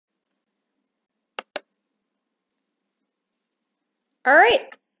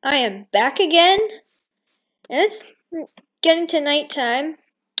Alright, I am back again, and it's getting to nighttime.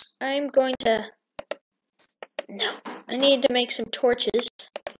 I'm going to... No, I need to make some torches,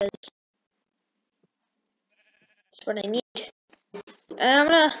 because that's what I need. And I'm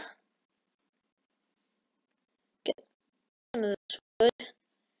gonna get some of this wood.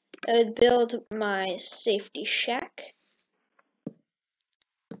 I would build my safety shack.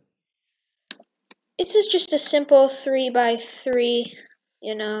 This is just a simple 3x3,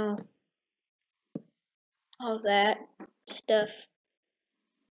 you know, all that stuff.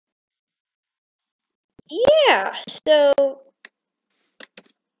 Yeah, so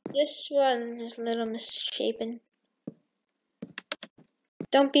this one is a little misshapen.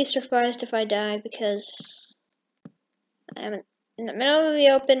 Don't be surprised if I die because I'm in the middle of the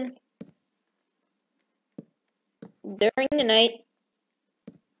open during the night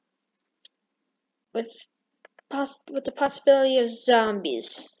with the possibility of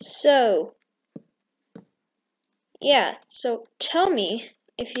zombies. So yeah, so tell me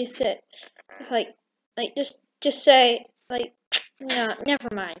if you said just say no, never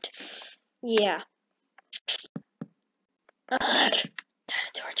mind. Yeah. Ugh, not a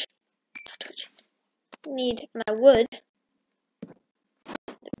torch. No torch. Need my wood to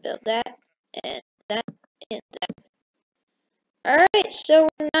build that and that and that. Alright, so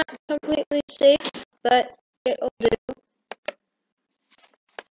we're not completely safe, but it'll do.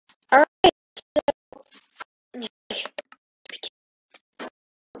 Alright,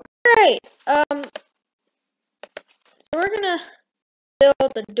 so we're gonna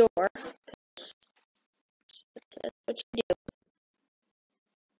build a door, because that's what you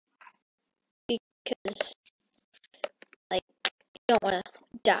do, because, like, you don't want to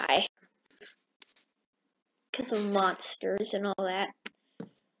die, because of monsters and all that.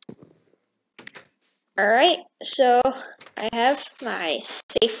 Alright, so I have my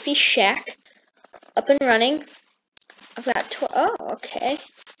safety shack up and running. I've got oh, okay.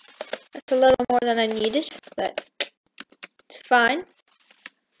 That's a little more than I needed, but it's fine.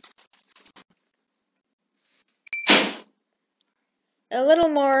 A little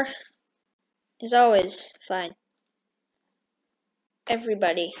more is always fine.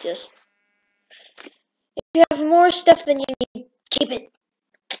 Everybody just... If you have more stuff than you need, keep it.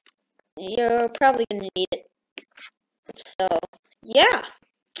 You're probably gonna need it. So, yeah.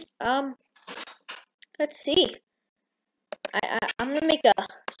 Let's see. I'm gonna make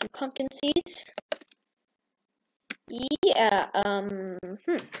some pumpkin seeds. Yeah, oh,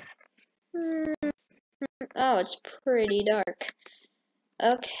 it's pretty dark.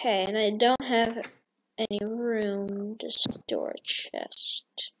 Okay, and I don't have any room to store a chest.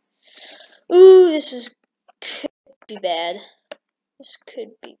 Ooh, could be bad. This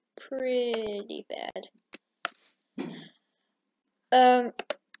could be pretty bad.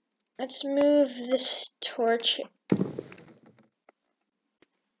 Let's move this torch.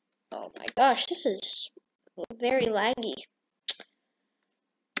 Oh my gosh, this is very laggy.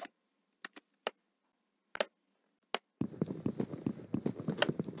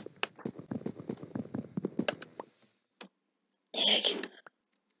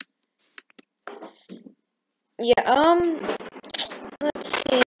 Yeah, let's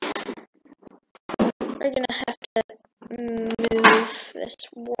see. We're gonna have to move this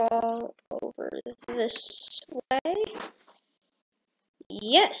wall over this way.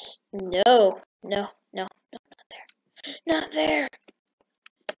 Yes. No. No. No. No. Not there. Not there.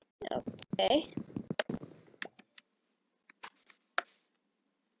 Okay.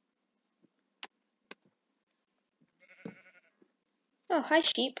 Oh, hi,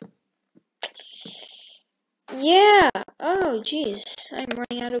 sheep. Yeah. Oh, jeez. I'm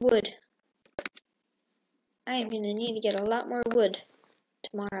running out of wood. I am gonna need to get a lot more wood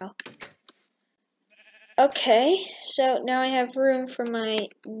tomorrow. Okay, so now I have room for my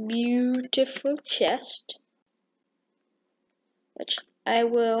beautiful chest, which I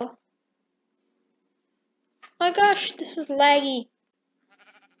will... Oh my gosh, this is laggy.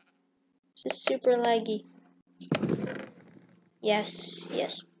 This is super laggy. Yes,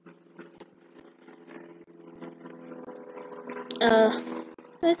 yes.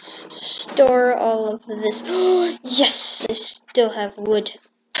 Let's store all of this. Oh, yes, I still have wood.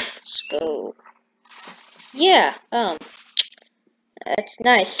 Let's go. Yeah, that's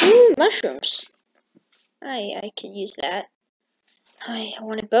nice. Ooh, mushrooms. I could use that. I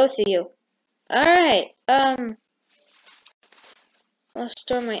wanted both of you. Alright, I'll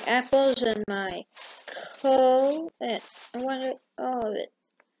store my apples and my coal, and I wanted all of it.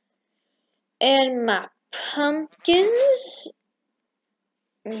 And my pumpkins.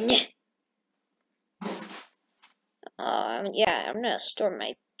 Oh, yeah, I'm gonna store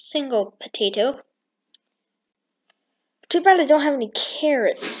my single potato. Too bad I don't have any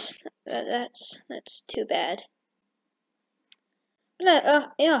carrots. That's too bad.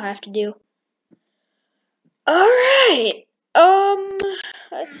 But it'll have to do. All right.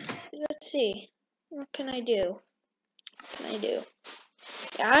 Let's see. What can I do? What can I do?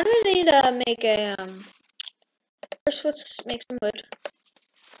 Yeah, I'm gonna need to make a First, let's make some wood,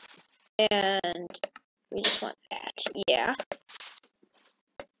 and we just want that. Yeah.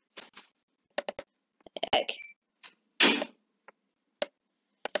 Egg.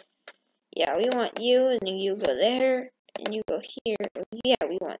 Yeah, we want you, and then you go there, and you go here. Yeah,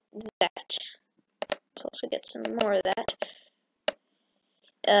 we want that. Let's also get some more of that.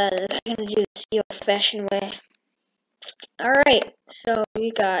 I'm gonna do this the old-fashioned way. Alright, so we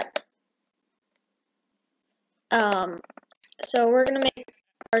got, so we're gonna make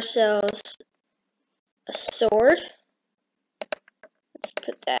ourselves a sword. Let's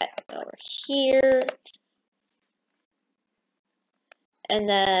put that over here. And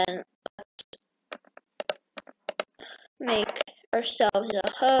then let's make ourselves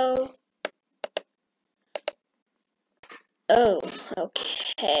a hoe. Oh,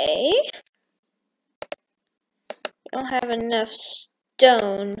 okay. We don't have enough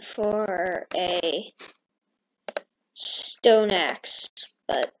stone for a stone axe,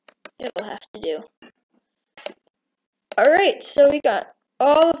 but it'll have to do. Alright, so we got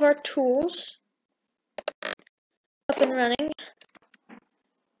all of our tools up and running.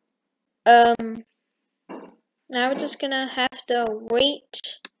 Now we're just gonna have to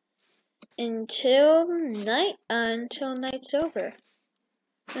wait until night's over.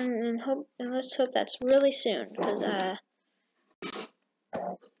 And let's hope that's really soon, because I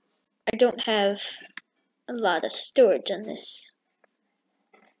don't have a lot of storage on this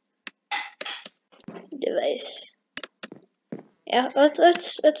device. Yeah,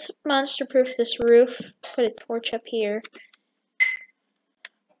 let's monster proof this roof. Put a torch up here.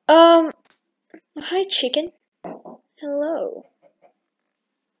 Hi chicken. Hello.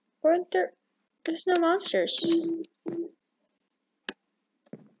 There's no monsters.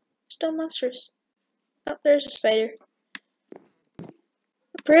 Still monsters. Oh, there's a spider.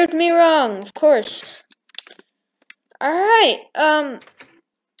 Proved me wrong, of course. Alright,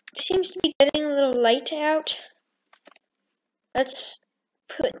 seems to be getting a little light out. Let's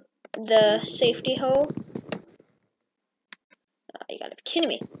put the safety hole. Oh, you gotta be kidding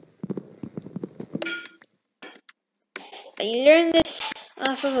me. You learned this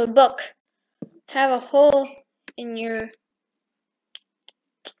off of a book. Have a hole in your,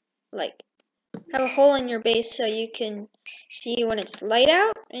 have a hole in your base so you can see when it's light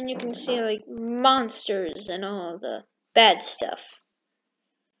out, and you can see like monsters and all the bad stuff.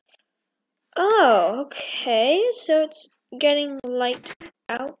 Oh, okay, so it's getting light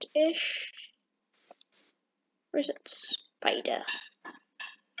out-ish. Where's that spider?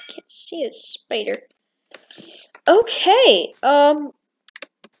 Can't see a spider. Okay,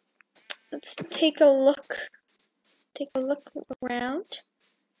 let's take a look. Take a look around.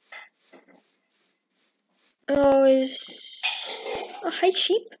 Oh, hi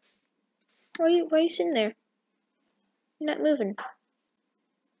sheep. Why are you sitting there? You're not moving.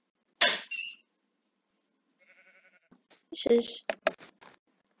 This is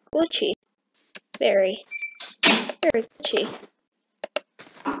glitchy. Very glitchy.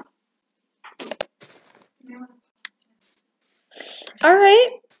 Alright,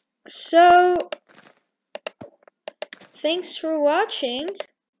 so thanks for watching.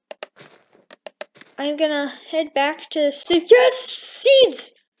 I'm gonna head back to the seed. Yes!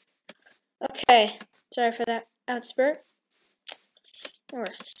 Seeds! Okay, sorry for that outspurt. Or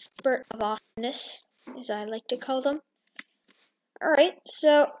spurt of awesomeness, as I like to call them. Alright,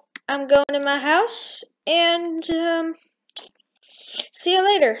 so I'm going to my house, and see you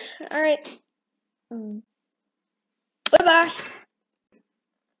later. Alright. Bye-bye.